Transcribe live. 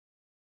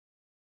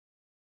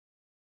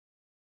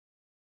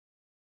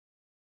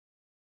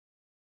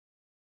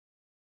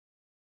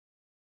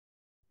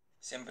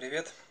Всем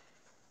привет!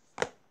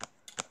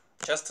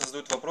 Часто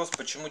задают вопрос,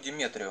 почему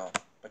Деметрио?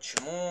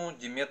 Почему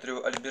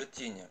Деметрио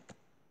Альбертини?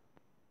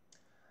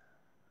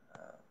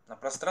 На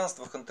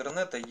пространствах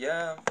интернета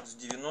я с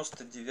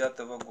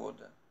 99-го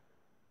года.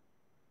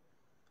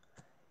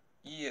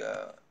 И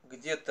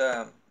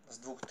где-то с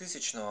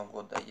 2000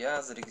 года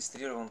я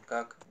зарегистрирован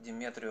как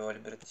Деметрио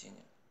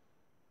Альбертини.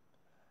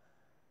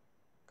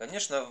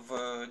 Конечно,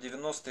 в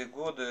 90-е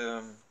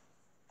годы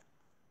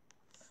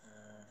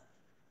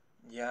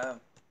я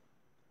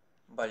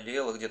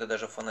болел и где-то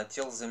даже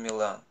фанател за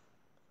Милан.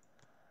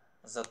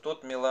 За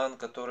тот Милан,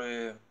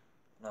 который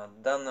на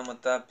данном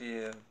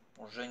этапе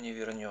уже не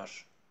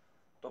вернешь.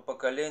 То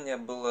поколение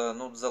было,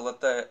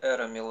 золотая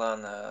эра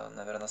Милана,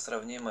 наверное,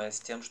 сравнимая с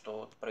тем,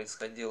 что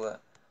происходило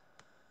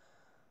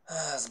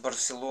с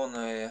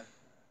Барселоной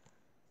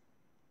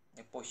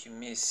эпохи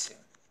Месси.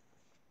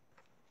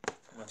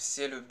 Мы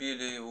все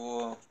любили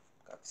его,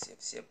 как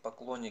все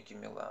поклонники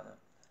Милана.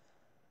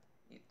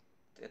 И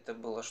это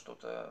было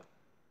что-то,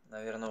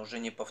 наверное, уже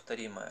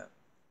неповторимое.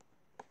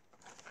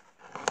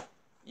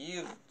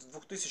 И с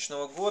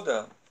 2000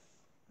 года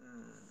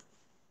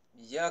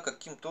я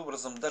каким-то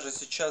образом, даже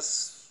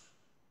сейчас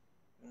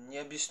не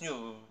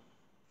объясню,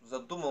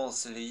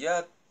 задумывался ли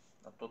я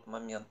на тот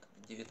момент,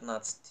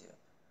 19,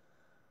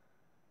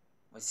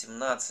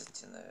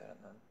 18,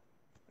 наверное,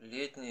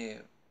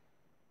 летний,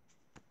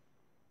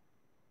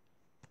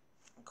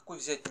 какой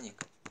взять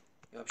ник?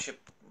 И вообще,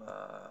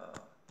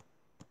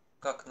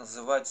 как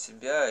называть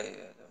себя?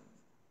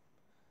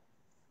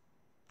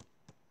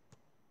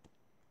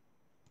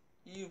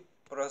 И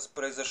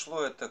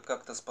произошло это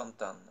как-то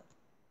спонтанно.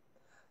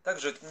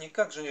 Также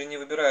никак же не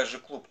выбираешь же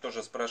клуб,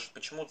 тоже спрашивают,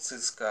 почему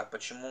ЦСКА,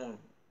 почему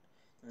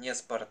не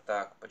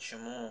Спартак,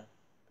 почему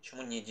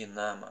не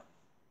Динамо.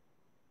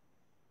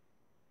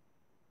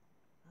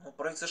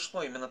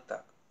 Произошло именно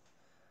так.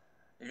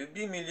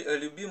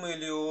 Любимый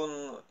ли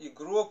он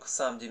игрок,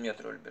 сам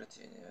Деметрио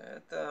Альбертини?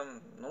 Это,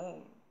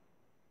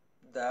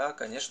 да,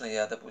 конечно,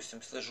 я,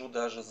 допустим, слежу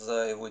даже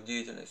за его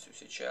деятельностью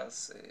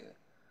сейчас. И,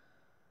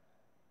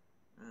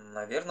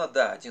 наверное,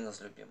 да, один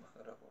из любимых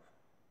игроков.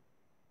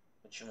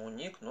 Почему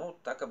ник?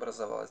 Так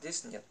образовалось.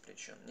 Здесь нет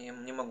причин.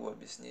 Не могу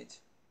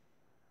объяснить,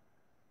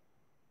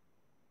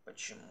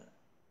 почему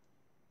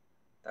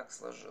так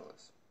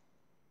сложилось.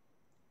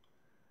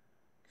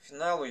 К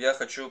финалу я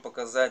хочу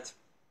показать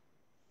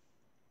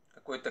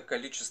какое-то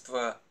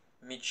количество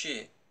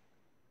мячей,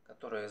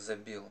 которые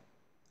забил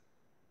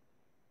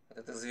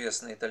этот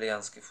известный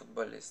итальянский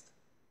футболист.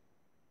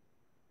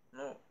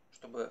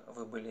 Чтобы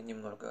вы были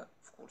немного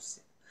в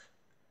курсе.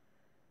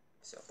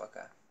 Все,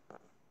 пока.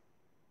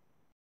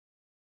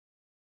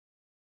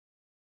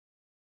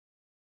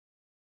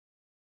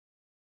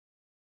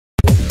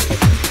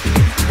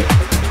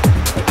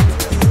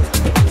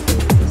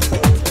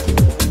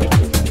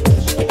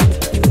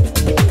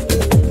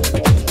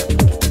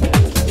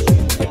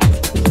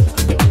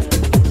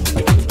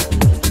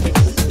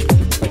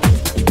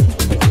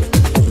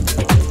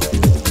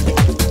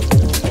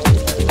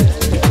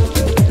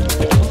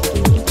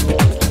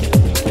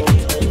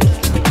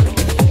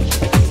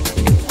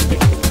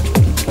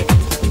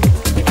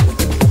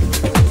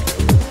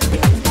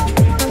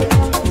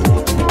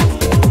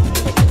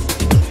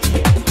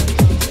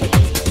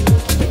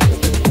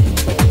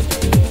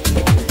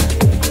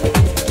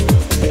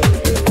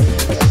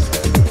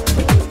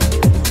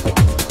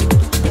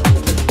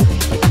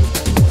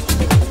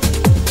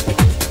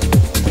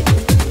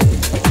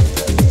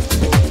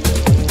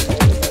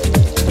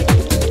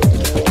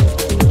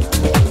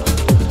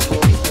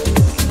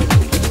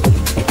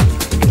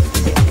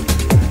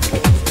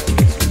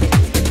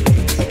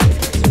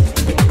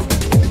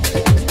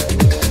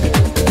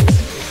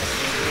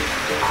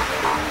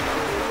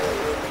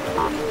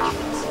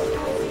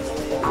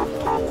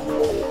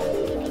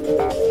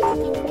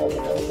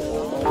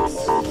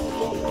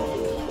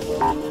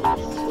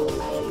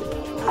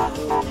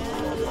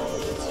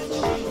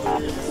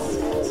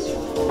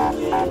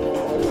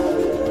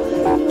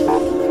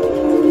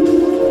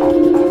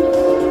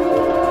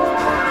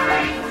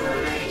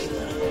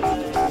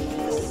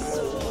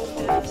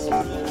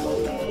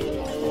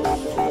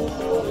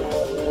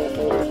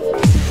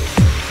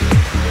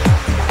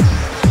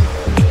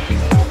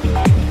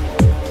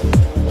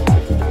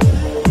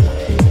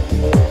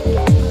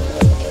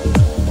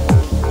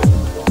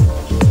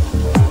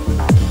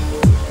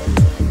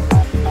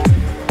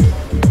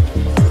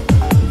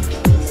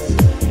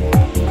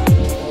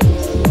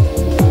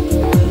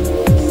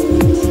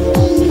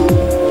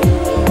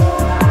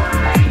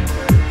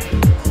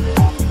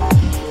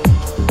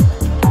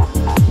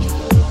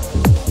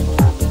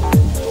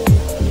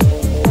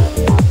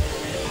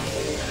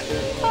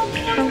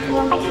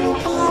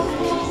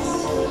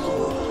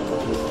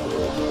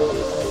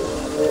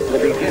 The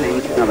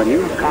beginning of a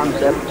new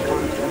concept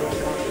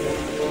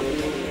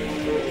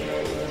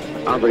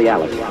of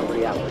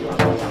reality.